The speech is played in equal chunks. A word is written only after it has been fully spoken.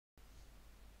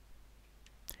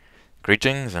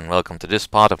Greetings and welcome to this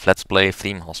part of Let's Play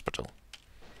Theme Hospital.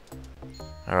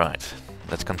 Alright,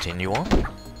 let's continue on.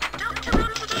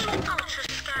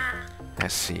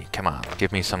 Let's see, come on,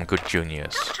 give me some good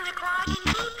juniors.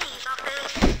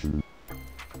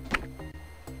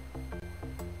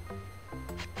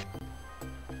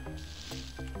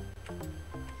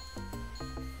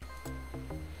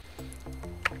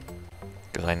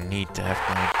 Because I need to have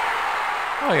my...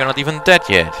 Oh, you're not even dead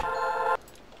yet.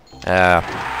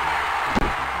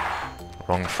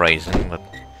 Wrong phrasing, but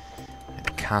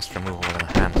cast removal with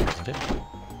a hand, wasn't it?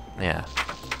 Yeah.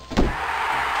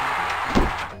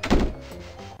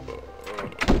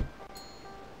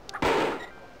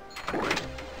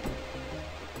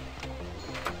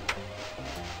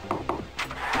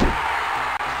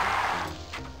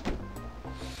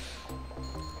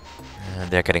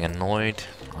 They're getting annoyed.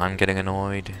 I'm getting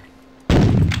annoyed.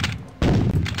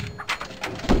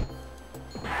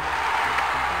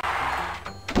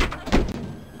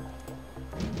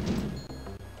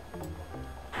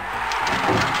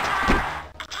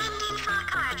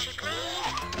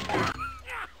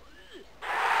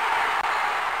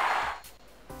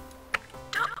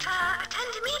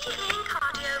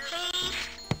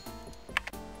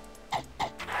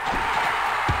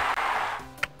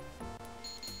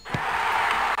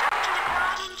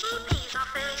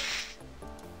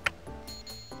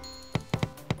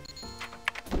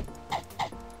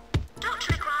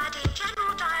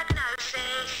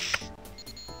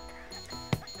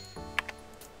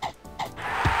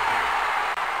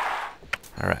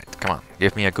 Alright, come on,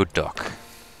 give me a good doc.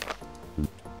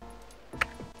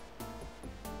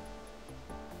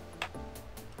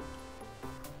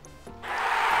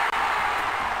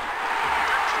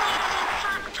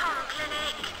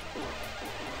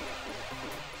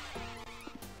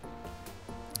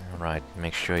 Alright,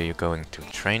 make sure you're going to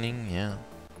training, yeah.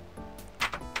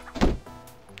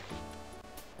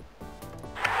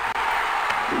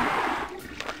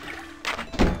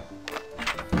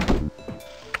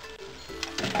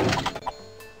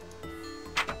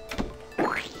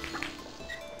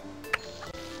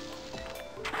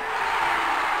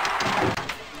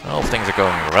 Well, things are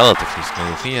going relatively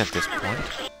smoothly at this point.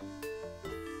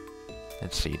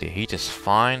 Let's see, the heat is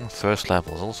fine, first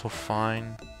level is also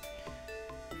fine.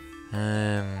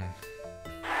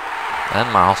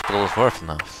 And my hospital is worth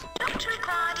enough.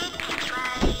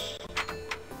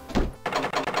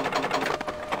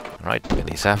 Right,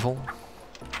 Billy Savile.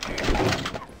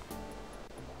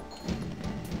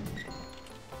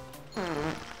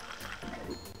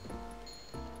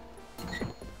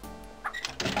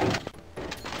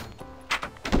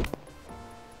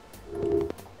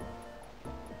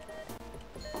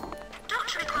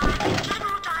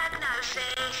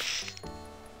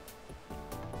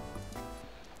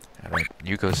 Alright,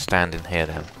 you go stand in here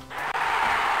then.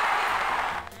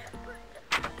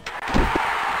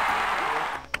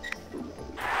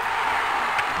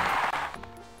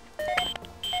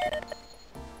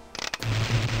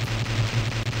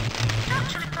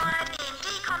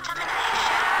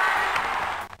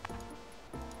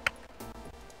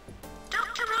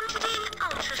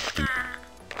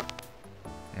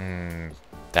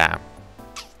 Damn.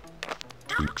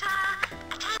 Doctor,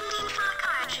 attending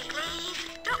psychiatry, please.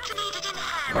 Doctor needed in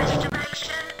hair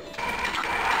restoration.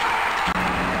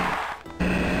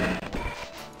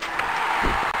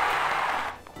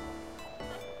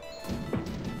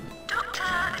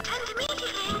 Doctor, attend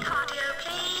immediately in cardio,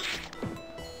 please.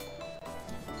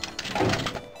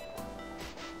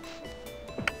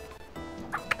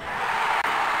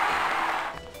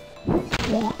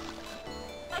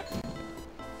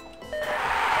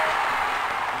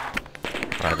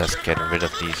 Right, let's get rid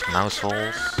of these mouse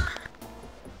holes.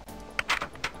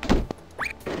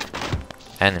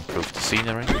 And improve the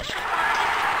scenery.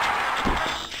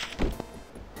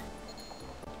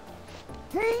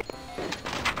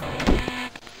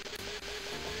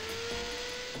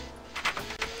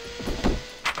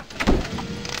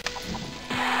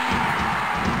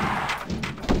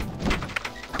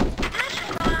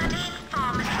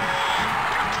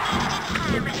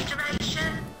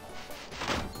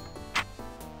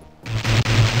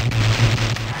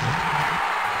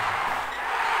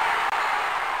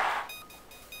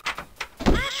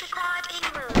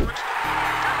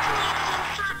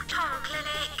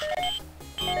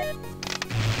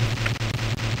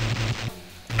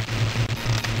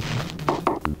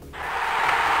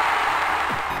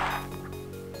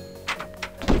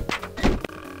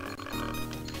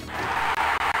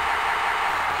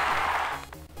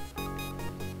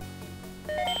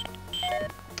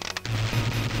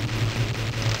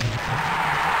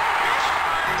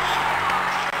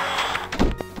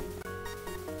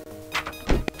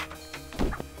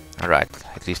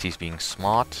 At least he's being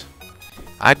smart.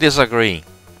 I disagree.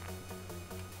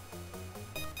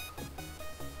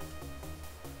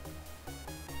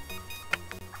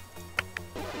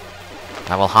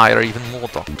 I will hire even more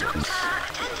doctors.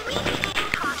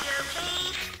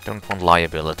 Don't want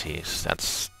liabilities.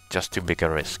 That's just too big a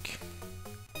risk.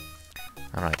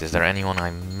 Alright, is there anyone I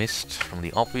missed from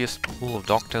the obvious pool of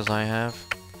doctors I have?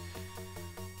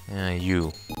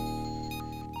 You.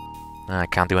 I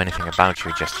can't do anything about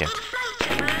you just yet.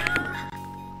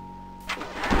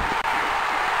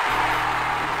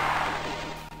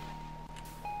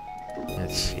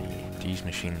 Let's see. These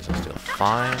machines are still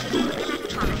fine.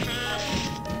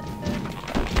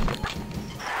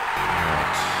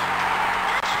 Alright.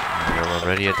 You're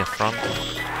already at the front.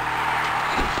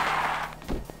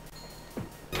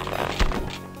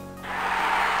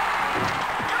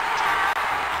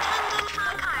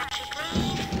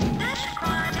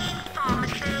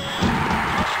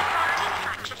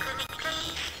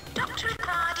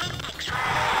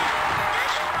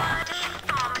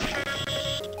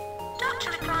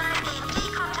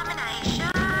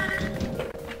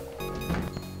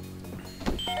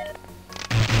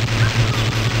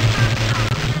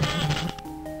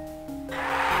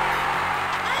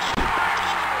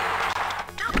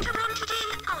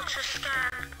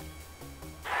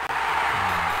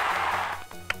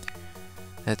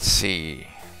 Let's see.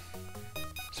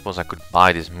 Suppose I could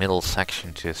buy this middle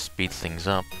section to speed things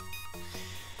up.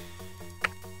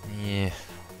 Yeah,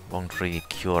 won't really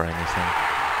cure anything.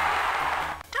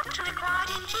 Doctor required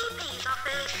in GP's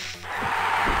office.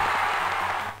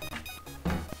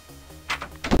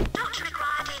 Doctor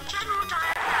required in general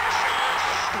diagnosis.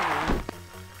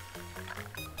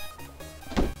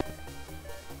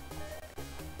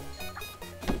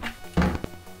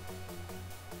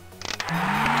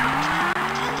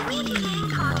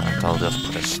 I'll just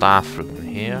put a staff room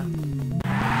here.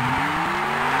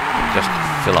 Just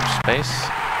to fill up space.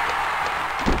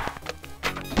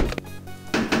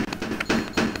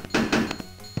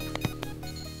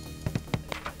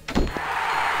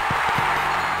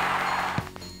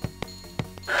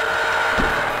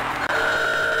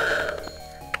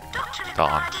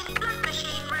 Gone.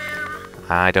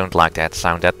 I don't like that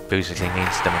sound. That basically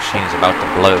means the machine is about to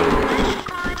blow.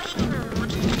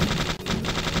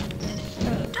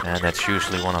 And that's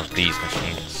usually one of these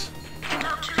machines.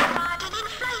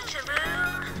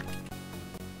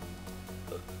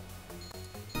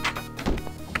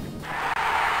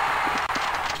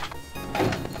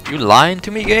 You lying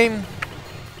to me, game?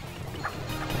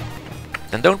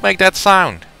 Then don't make that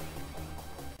sound.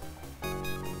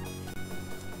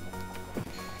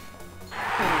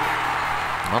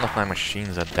 None of my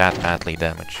machines are that badly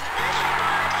damaged.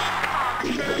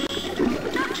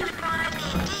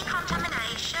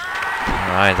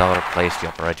 Alright, I'll replace the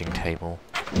operating table.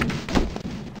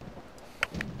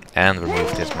 And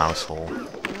remove this mouse hole.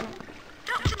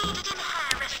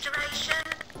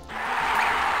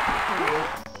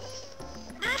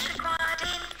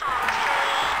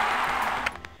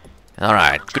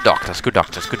 Alright, good doctors, good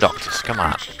doctors, good doctors, come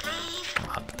on.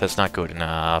 But that's not good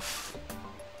enough.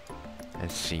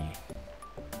 Let's see.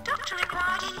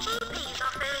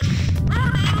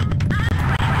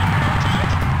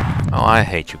 Oh, I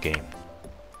hate you, game.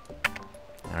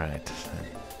 Alright.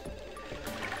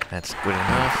 That's good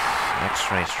enough.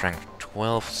 X-ray strength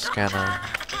 12, scanner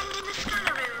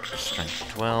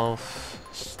strength 12,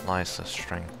 slicer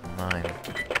strength 9.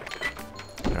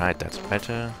 Right, that's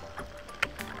better.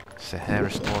 Is the hair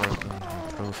restorer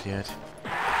improved yet?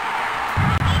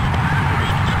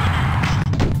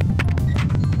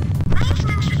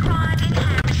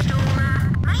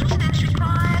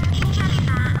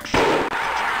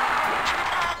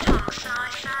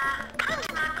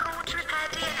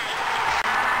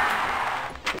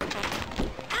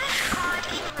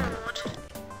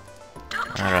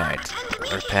 Alright,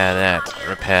 repair that,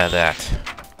 repair that.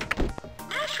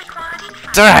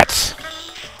 That!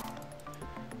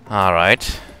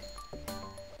 Alright.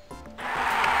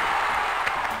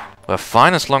 We're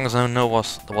fine as long as I know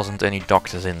there wasn't any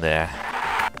doctors in there.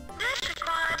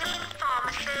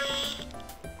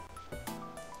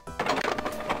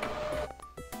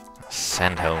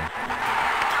 Send home.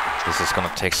 This is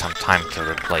gonna take some time to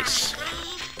replace.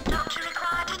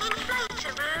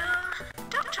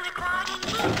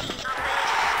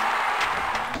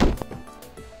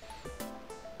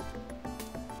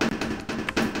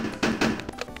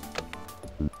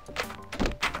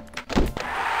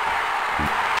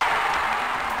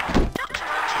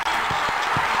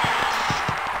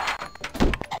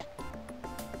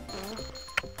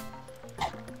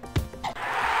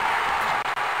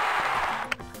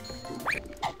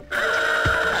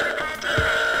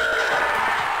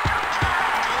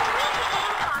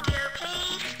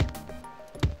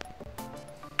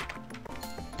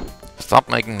 Stop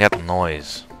making that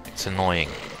noise. It's annoying.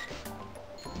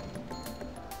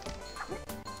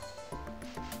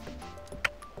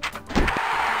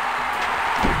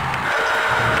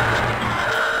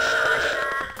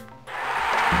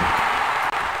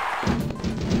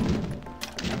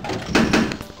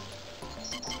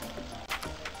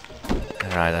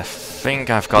 Alright, I think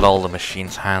I've got all the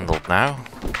machines handled now.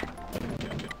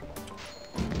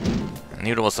 I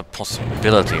knew there was a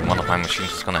possibility one of my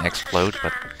machines was gonna explode,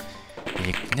 but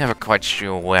you're never quite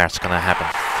sure where it's gonna happen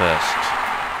first.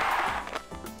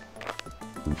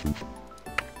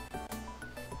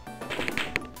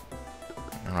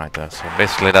 Alright, so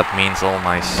basically that means all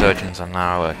my surgeons are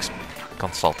now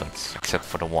consultants, except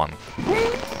for the one.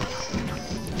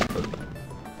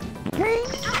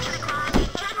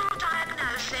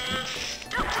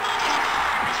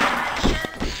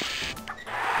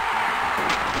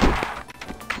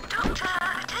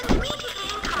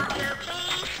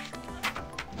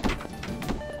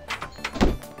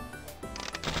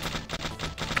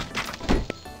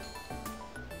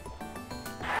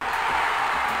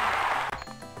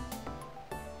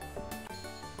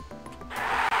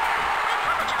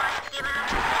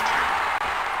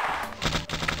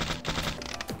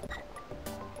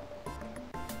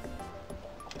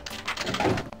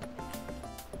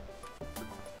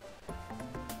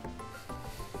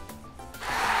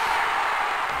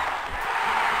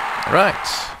 Right.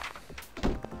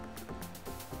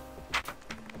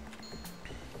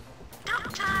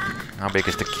 How big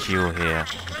is the queue here?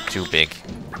 Too big.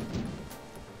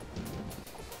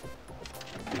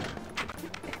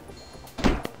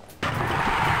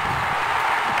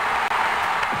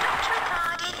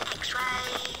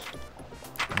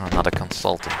 Oh, another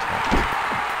consultant.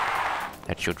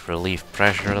 That should relieve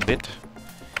pressure a bit.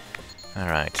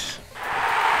 Alright.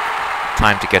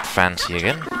 Time to get fancy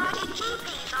again.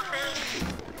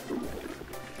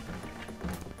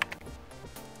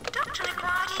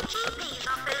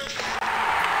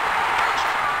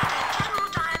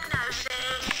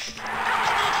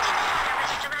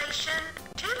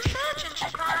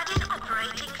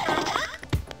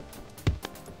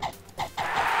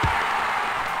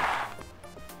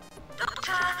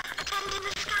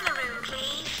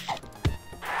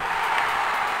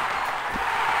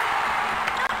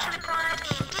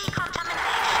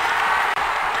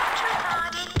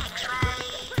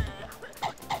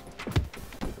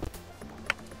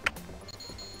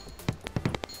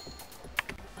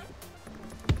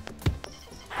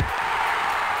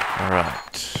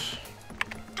 Right.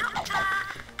 Doctor,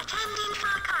 attending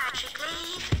psychiatry,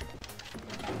 please.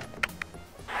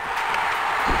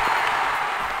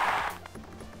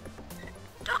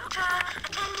 Doctor,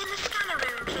 attending the scanner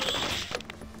room, please.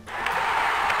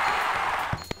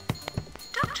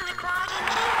 Doctor required in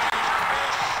GP's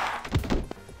office.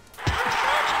 Two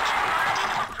surgeons required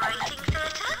in operating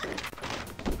theatre.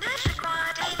 Nurse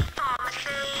required in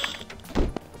pharmacy.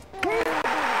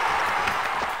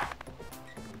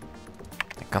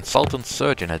 Consultant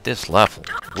surgeon at this level.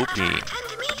 Whoopee.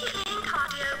 Attend immediately in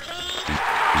cardio, please. In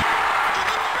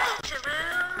theatre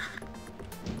room.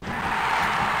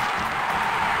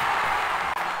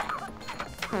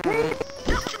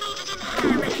 Doctor needed in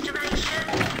hair restoration.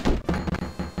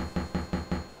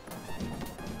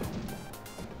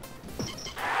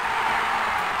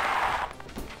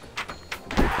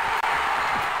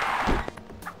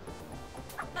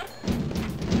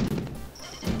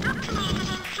 Doctor needed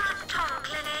in flat tongue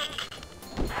clinic.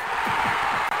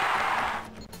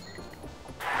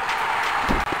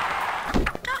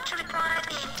 Doctor required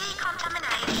in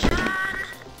decontamination.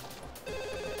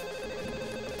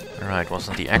 Alright,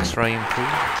 wasn't the X-ray improved?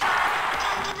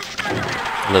 Attending the scanner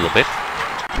room. A little bit.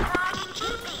 Doctor required in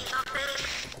GP's office.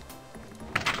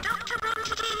 Doctor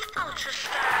wanted in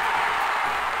ultrascan.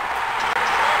 Two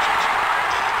surgeons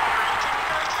required in operating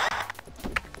theatre.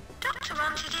 Doctor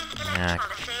wanted in Yeah.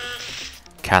 electrolysis.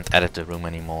 Can't edit the room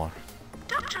anymore.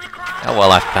 Doctor required Oh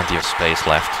well, I've plenty of space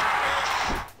left. office.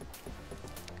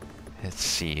 Let's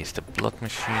see, is the blood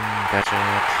machine better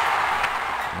yet?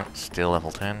 No, still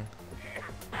level 10.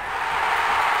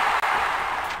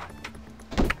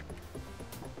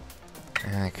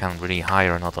 I can't really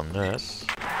hire another nurse.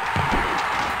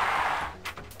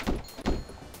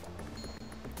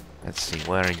 Let's see,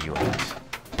 where are you at?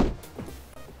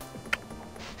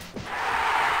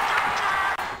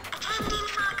 Attending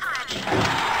psychiatry.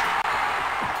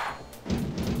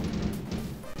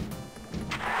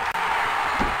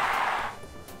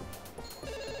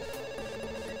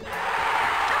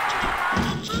 Doctor required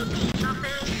in GP's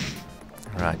office.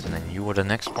 Right, and then you were the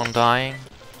next one dying.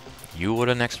 You were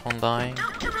the next one dying.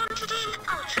 Doctor wanted in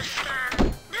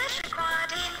ultrascan. Nurse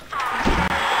required in pharmacy.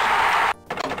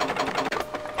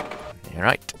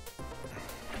 Right.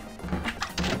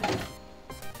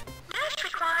 Nurse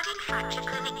required in fracture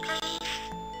clinic, please.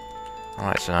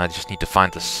 Alright, so now I just need to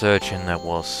find the surgeon that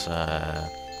was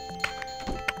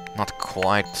not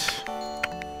quite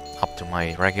up to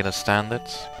my regular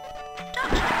standards. Doctor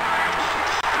required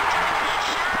in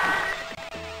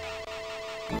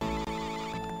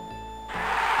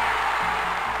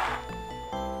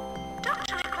decontamination.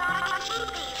 Doctor required in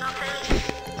GP's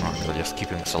office. Alright, we'll just keep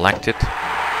him selected.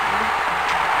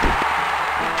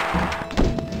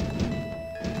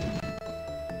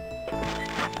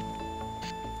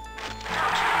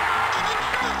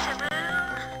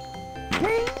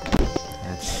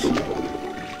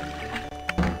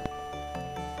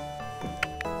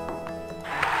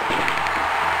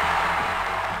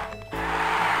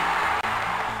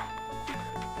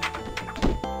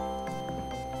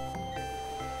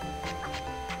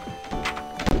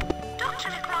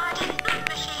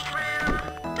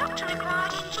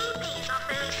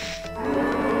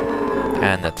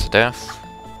 And that's a death.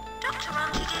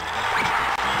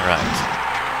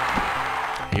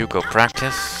 Right. You go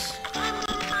practice.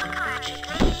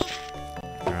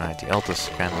 Alright, the Alta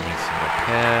scanner needs some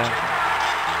repair.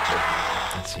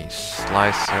 Let's see,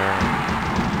 slicer.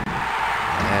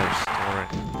 Yeah, restore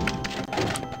it.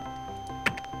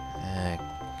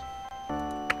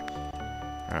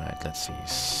 Alright, let's see.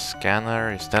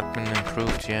 Scanner, is that been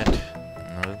improved yet?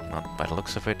 No, not by the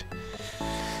looks of it.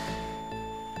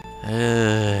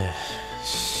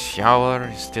 Shower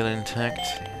is still intact.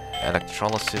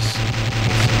 Electrolysis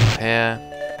needs repair.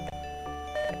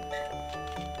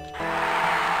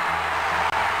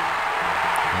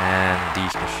 And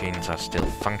these machines are still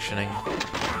functioning.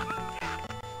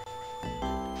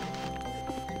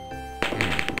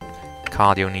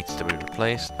 Cardio needs to be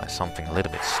replaced by something a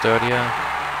little bit sturdier.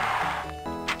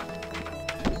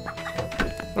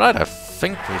 Right, I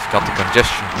think we've got the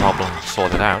congestion problem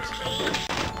sorted out.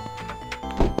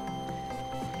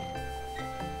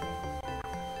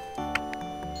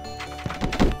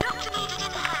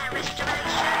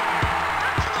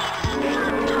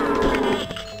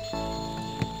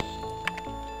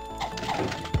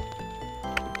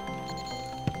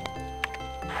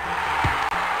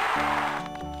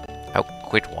 Oh,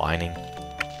 quit whining.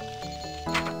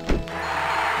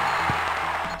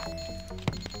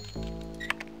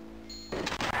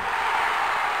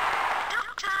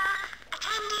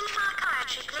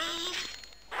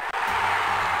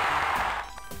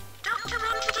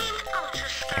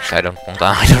 Actually, I don't want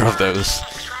either of those.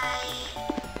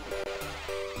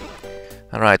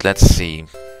 Alright, let's see.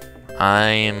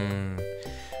 I'm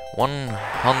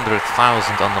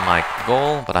 100,000 under my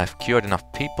goal, but I've cured enough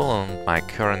people and my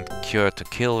current cure to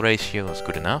kill ratio is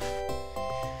good enough.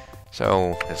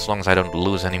 So, as long as I don't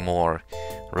lose any more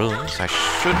rooms, I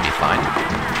should be fine.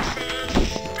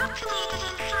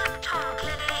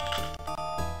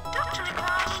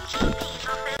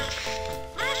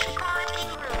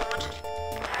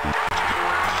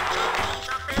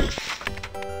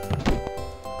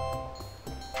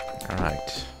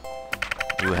 Alright.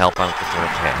 You help out with the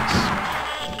repairs.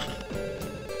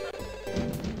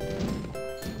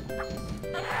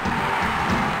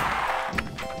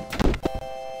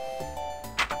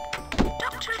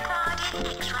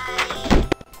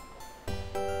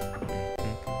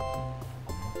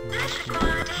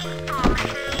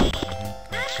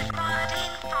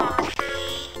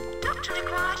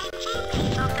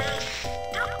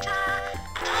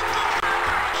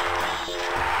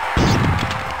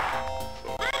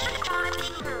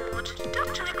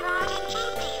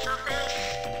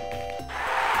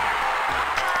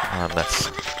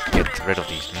 Let's get rid of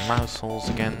these mouse holes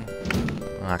again.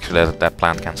 Actually, that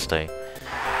plant can stay.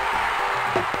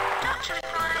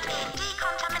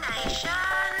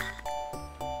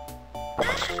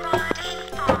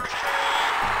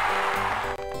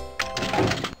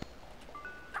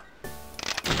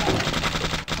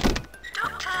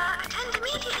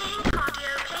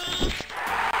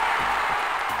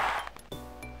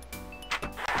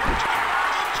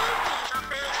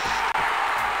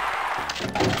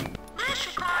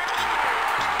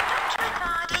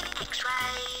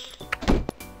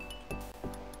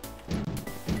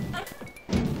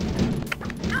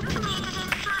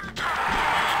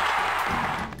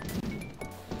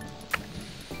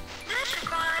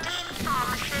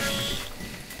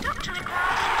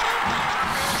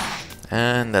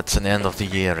 And that's an end of the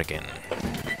year again.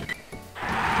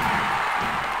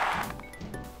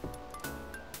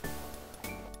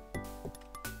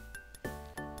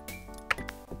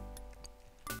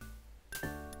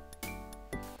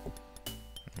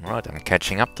 Right, I'm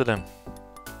catching up to them.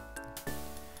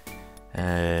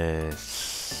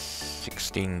 6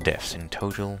 16 deaths in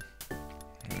total.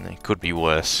 It could be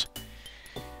worse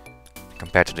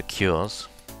compared to the cures.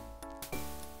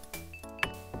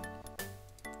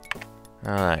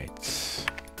 Alright.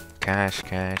 Cash,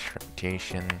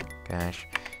 reputation, cash.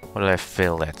 What did I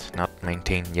fail at? Not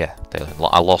maintain. Yeah,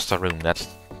 I lost a room. That's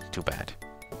too bad.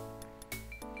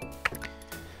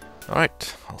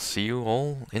 Alright, I'll see you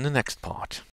all in the next part.